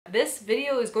This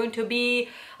video is going to be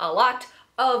a lot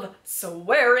of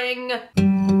swearing.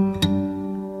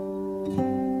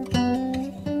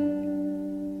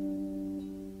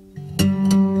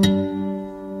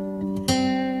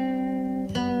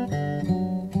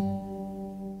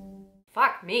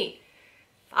 Fuck me.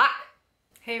 Fuck.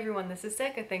 Hey everyone, this is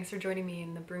Becca. Thanks for joining me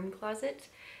in the broom closet.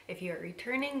 If you are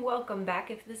returning, welcome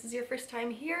back. If this is your first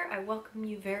time here, I welcome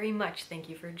you very much. Thank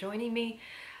you for joining me.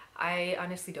 I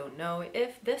honestly don't know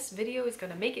if this video is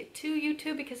gonna make it to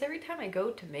YouTube because every time I go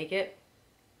to make it,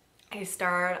 I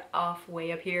start off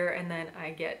way up here and then I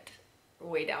get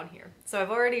way down here. So I've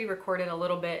already recorded a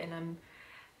little bit and I'm,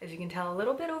 as you can tell, a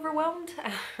little bit overwhelmed.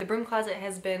 The broom closet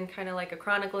has been kind of like a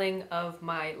chronicling of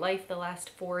my life the last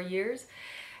 4 years.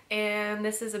 And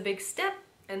this is a big step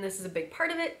and this is a big part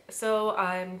of it. So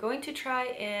I'm going to try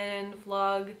and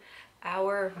vlog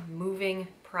our moving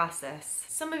process.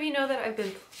 Some of you know that I've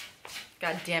been,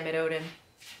 god damn it, Odin.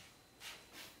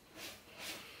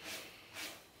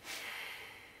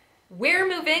 We're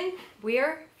moving. We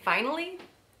are finally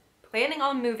planning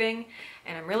on moving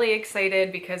and I'm really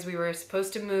excited because we were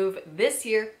supposed to move this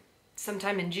year,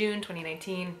 sometime in June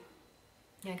 2019.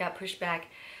 I got pushed back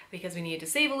because we needed to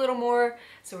save a little more,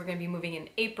 so we're gonna be moving in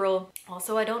April.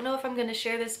 Also, I don't know if I'm gonna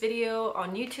share this video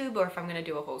on YouTube or if I'm gonna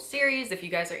do a whole series. If you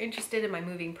guys are interested in my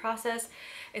moving process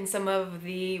and some of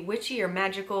the witchy or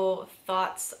magical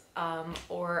thoughts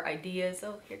or ideas.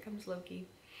 Oh, here comes Loki.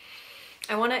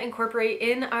 I wanna incorporate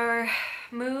in our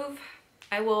move.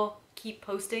 I will keep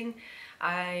posting.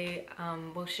 I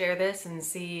will share this and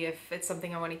see if it's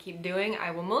something I want to keep doing.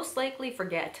 I will most likely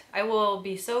forget. I will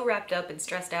be so wrapped up and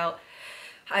stressed out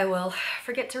I will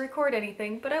forget to record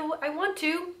anything, but I want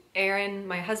to. Aaron,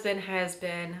 my husband, has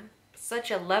been such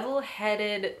a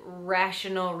level-headed,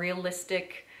 rational,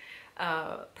 realistic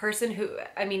person who,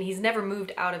 I mean, he's never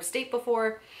moved out of state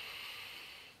before.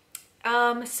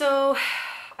 So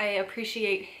I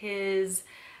appreciate his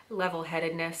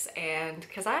level-headedness, and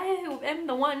because I am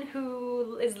the one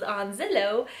who is on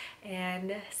Zillow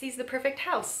and sees the perfect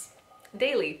house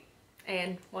daily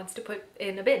and wants to put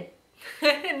in a bid.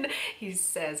 And he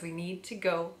says we need to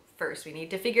go first. We need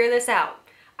to figure this out.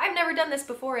 I've never done this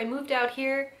before. I moved out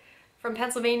here from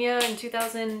Pennsylvania in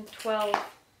 2012.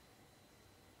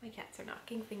 My cats are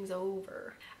knocking things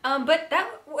over. But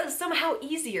that was somehow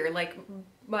easier. Like,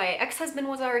 my ex-husband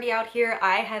was already out here.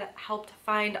 I had helped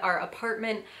find our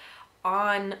apartment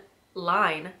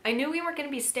online. I knew we weren't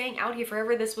gonna be staying out here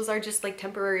forever. This was our just like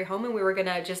temporary home and we were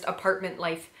gonna just apartment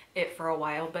life it for a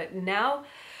while. But now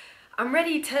I'm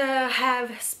ready to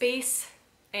have space,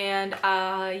 and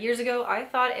years ago I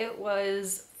thought it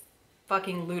was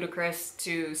fucking ludicrous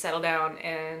to settle down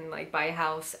and like buy a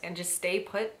house and just stay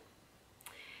put.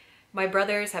 My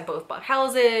brothers have both bought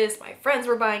houses, my friends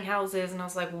were buying houses, and I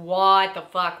was like, what the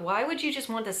fuck? Why would you just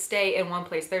want to stay in one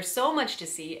place? There's so much to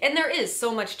see, and there is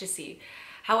so much to see.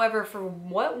 However, for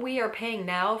what we are paying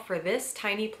now for this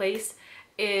tiny place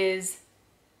is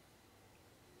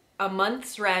a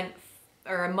month's rent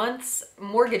or a month's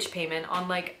mortgage payment on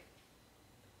like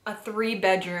a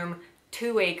 3-bedroom,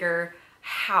 2-acre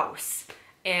house.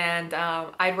 And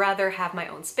I'd rather have my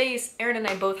own space. Aaron and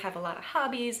I both have a lot of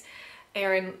hobbies.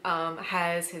 Aaron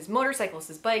has his motorcycles,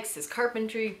 his bikes, his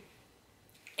carpentry,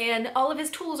 and all of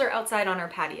his tools are outside on our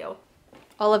patio.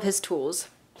 All of his tools.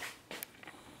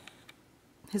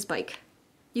 His bike.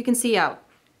 You can see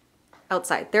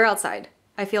outside. They're outside.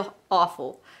 I feel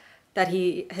awful that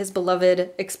his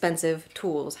beloved expensive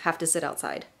tools have to sit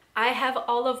outside. I have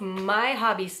all of my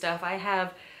hobby stuff. I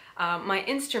have my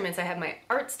instruments, I have my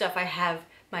art stuff, I have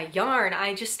my yarn.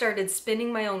 I just started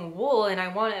spinning my own wool and I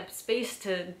want a space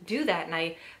to do that. And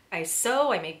I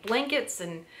sew, I make blankets,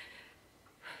 and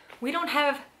we don't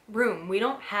have room. We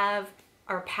don't have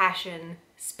our passion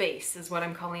space is what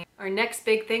I'm calling it. Our next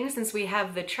big thing, since we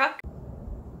have the truck,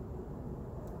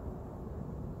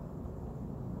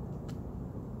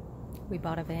 we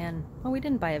bought a van. Oh, we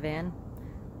didn't buy a van.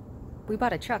 We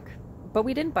bought a truck, but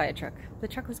we didn't buy a truck. The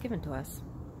truck was given to us.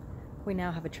 We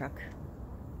now have a truck.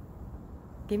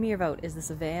 Give me your vote. Is this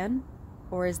a van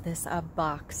or is this a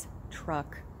box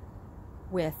truck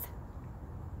with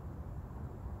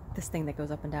this thing that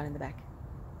goes up and down in the back?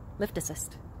 Lift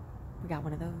assist. We got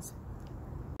one of those.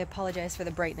 I apologize for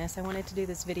the brightness. I wanted to do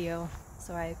this video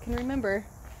so I can remember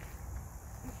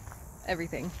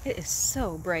everything. It is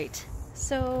so bright.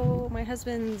 So my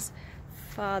husband's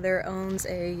father owns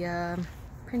a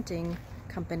printing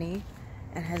company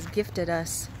and has gifted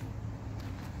us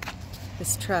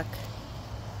this truck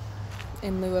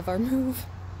in lieu of our move.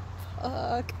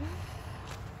 Fuck.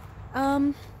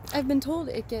 I've been told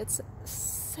it gets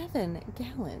 7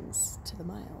 gallons to the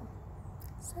mile.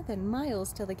 7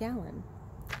 miles to the gallon.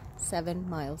 7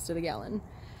 miles to the gallon.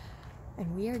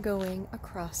 And we are going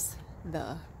across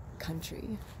the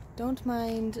country. Don't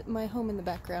mind my home in the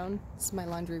background. It's my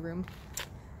laundry room.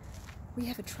 We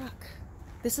have a truck.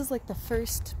 This is like the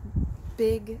first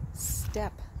big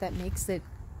step that makes it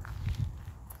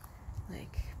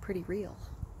like pretty real.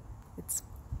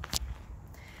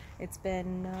 It's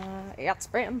been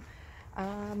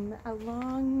a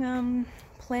long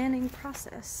planning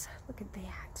process. Look at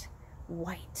that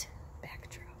white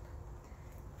backdrop.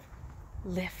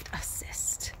 Lift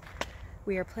assist.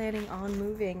 We are planning on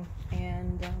moving,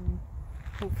 and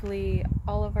hopefully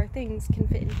all of our things can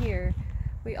fit in here.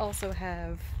 We also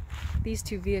have these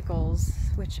 2 vehicles,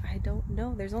 which I don't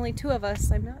know. There's only 2 of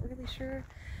us. I'm not really sure.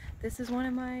 This is one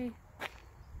of my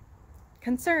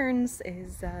concerns,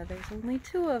 is there's only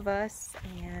 2 of us,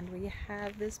 and we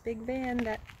have this big van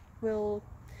that will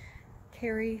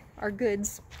carry our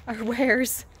goods, our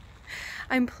wares.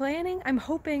 I'm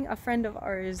hoping a friend of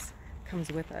ours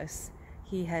comes with us.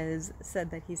 He has said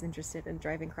that he's interested in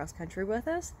driving cross country with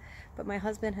us, but my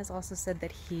husband has also said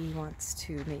that he wants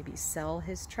to maybe sell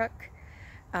his truck,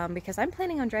 because I'm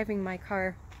planning on driving my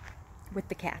car with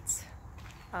the cats.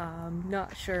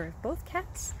 Not sure if both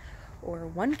cats or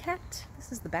one cat.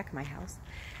 This is the back of my house.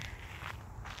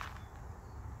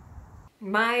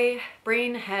 My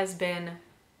brain has been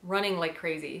running like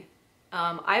crazy.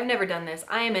 I've never done this.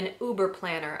 I am an uber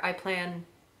planner. I plan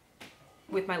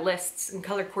with my lists and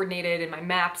color coordinated and my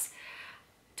maps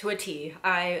to a T.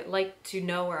 I like to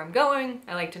know where I'm going.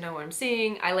 I like to know what I'm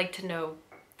seeing. I like to know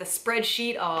the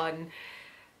spreadsheet on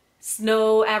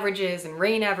snow averages and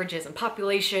rain averages and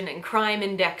population and crime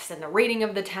index and the rating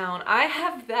of the town. I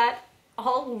have that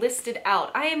all listed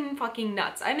out. I am fucking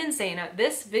nuts. I'm insane.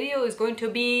 This video is going to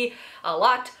be a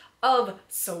lot of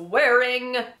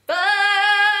swearing. Fuck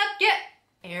yeah!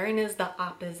 Erin is the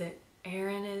opposite.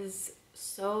 Erin is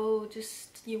so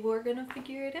you are gonna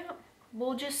figure it out.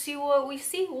 We'll just see what we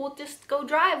see. We'll just go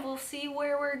drive. We'll see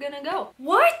where we're gonna go.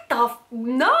 What the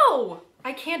no!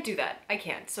 I can't do that. I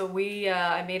can't. So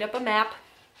I made up a map,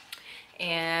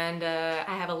 and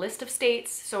I have a list of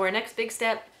states. So our next big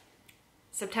step,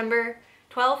 September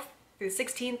 12th through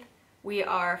 16th, we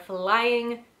are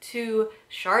flying to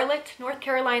Charlotte, North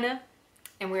Carolina,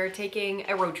 and we're taking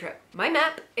a road trip. My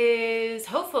map is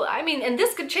hopeful. I mean, and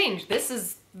this could change. This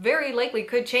is very likely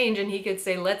could change, and he could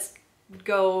say, let's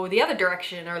go the other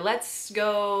direction, or let's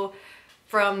go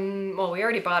from, well, we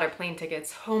already bought our plane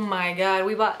tickets. Oh my God,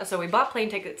 we bought plane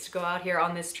tickets to go out here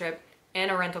on this trip and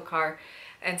a rental car.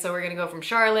 And so we're gonna go from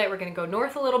Charlotte, we're gonna go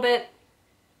north a little bit,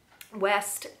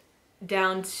 west,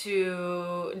 down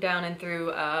and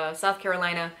through South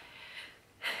Carolina,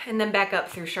 and then back up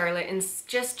through Charlotte, and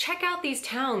just check out these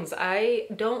towns. I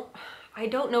don't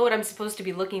know what I'm supposed to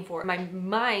be looking for. My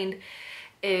mind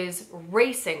is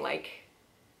racing, like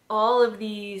all of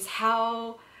these,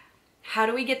 how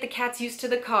do we get the cats used to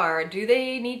the car? Do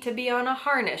they need to be on a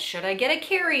harness? Should I get a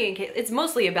carrying case? It's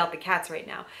mostly about the cats right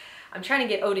now. I'm trying to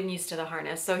get Odin used to the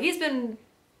harness. So he's been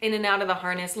in and out of the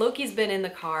harness. Loki's been in the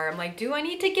car. I'm like, do I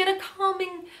need to get a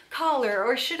calming collar,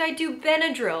 or should I do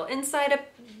Benadryl inside a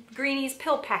Greenie's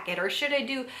pill packet, or should I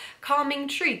do calming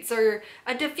treats or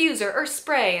a diffuser or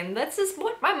spray? And that's just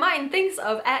what my mind thinks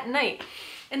of at night.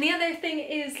 And the other thing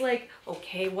is like,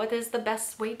 okay, what is the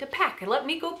best way to pack? Let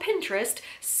me go Pinterest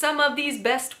some of these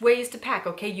best ways to pack.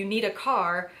 Okay, you need a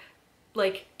car,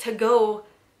 like to go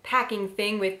packing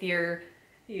thing with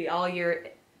all your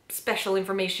special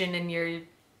information and your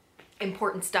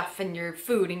important stuff and your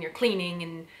food and your cleaning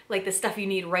and like the stuff you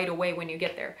need right away when you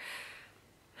get there.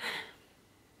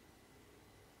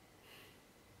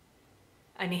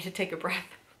 I need to take a breath.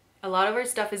 A lot of our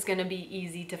stuff is gonna be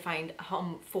easy to find a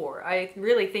home for. I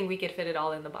really think we could fit it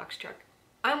all in the box truck.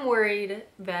 I'm worried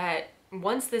that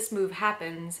once this move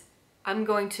happens, I'm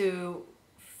going to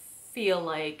feel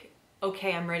like,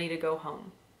 okay, I'm ready to go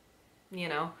home. You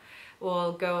know,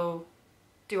 we'll go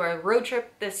do our road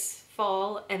trip this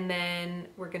fall, and then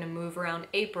we're gonna move around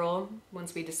April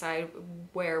once we decide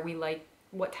where we like,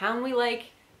 what town we like.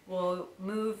 We'll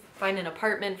move, find an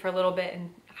apartment for a little bit,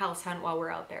 and house hunt while we're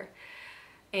out there.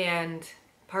 And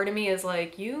part of me is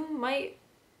like, you might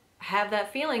have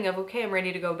that feeling of, okay, I'm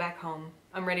ready to go back home.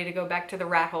 I'm ready to go back to the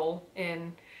rat hole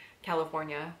in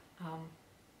California.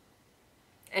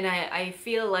 And I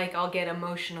feel like I'll get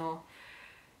emotional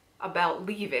about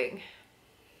leaving.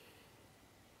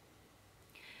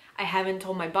 I haven't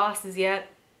told my bosses yet.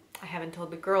 I haven't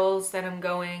told the girls that I'm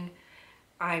going.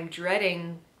 I'm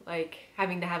dreading like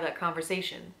having to have that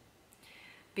conversation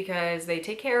because they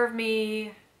take care of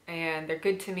me and they're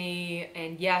good to me,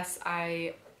 and yes,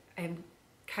 I am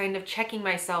kind of checking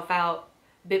myself out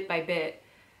bit by bit.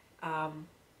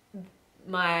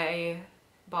 My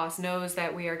boss knows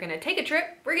that we are gonna take a trip.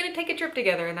 We're gonna take a trip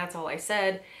together, and that's all I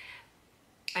said.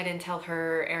 I didn't tell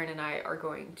her Aaron and I are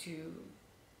going to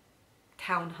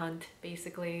town hunt,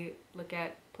 basically, look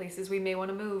at places we may want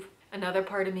to move. Another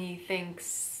part of me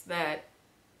thinks that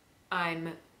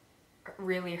I'm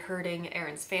really hurting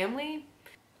Aaron's family.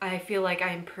 I feel like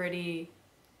I'm pretty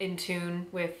in tune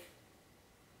with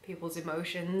people's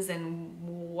emotions and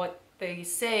what they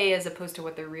say as opposed to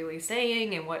what they're really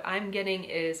saying, and what I'm getting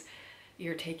is,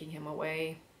 you're taking him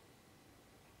away.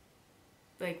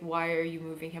 Like, why are you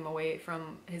moving him away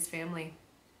from his family?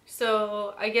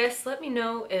 So I guess let me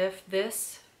know if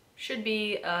this should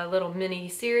be a little mini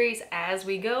series as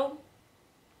we go,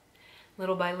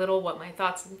 little by little, what my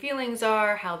thoughts and feelings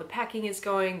are, how the packing is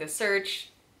going, the search,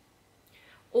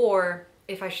 or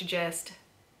if I should just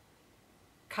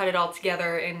cut it all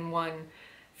together in one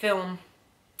film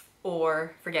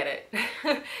or forget it.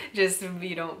 Just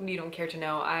you don't care to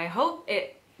know. I hope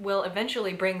it will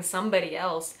eventually bring somebody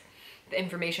else the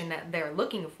information that they're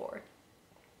looking for.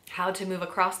 How to move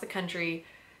across the country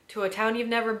to a town you've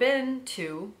never been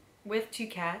to with 2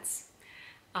 cats,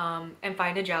 and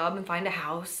find a job and find a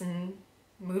house and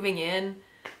moving in.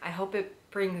 I hope it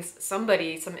brings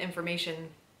somebody some information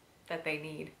that they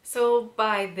need. So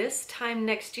by this time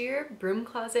next year, Broom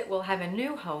Closet will have a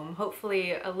new home,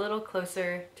 hopefully a little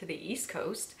closer to the East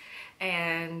Coast.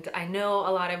 And I know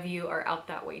a lot of you are out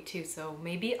that way too, so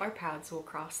maybe our paths will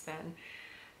cross then.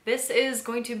 This is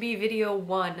going to be video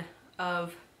 1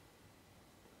 of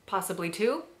possibly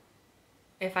 2,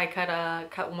 if I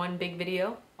cut one big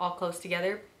video all close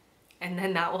together, and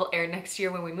then that will air next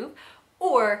year when we move,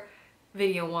 or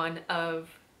video 1 of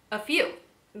a few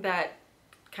that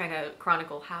kind of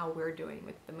chronicle how we're doing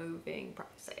with the moving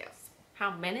process.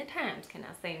 How many times can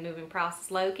I say moving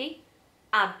process, Loki?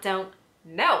 I don't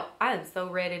know. I am so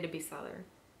ready to be Southern.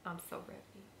 I'm so ready.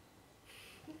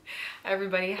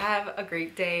 Everybody have a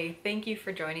great day. Thank you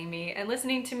for joining me and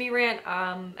listening to me rant.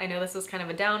 I know this was kind of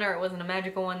a downer. It wasn't a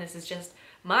magical one. This is just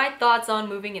my thoughts on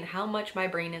moving and how much my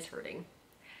brain is hurting.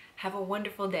 Have a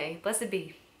wonderful day. Blessed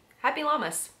be. Happy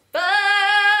Llamas. Fuck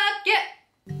yeah!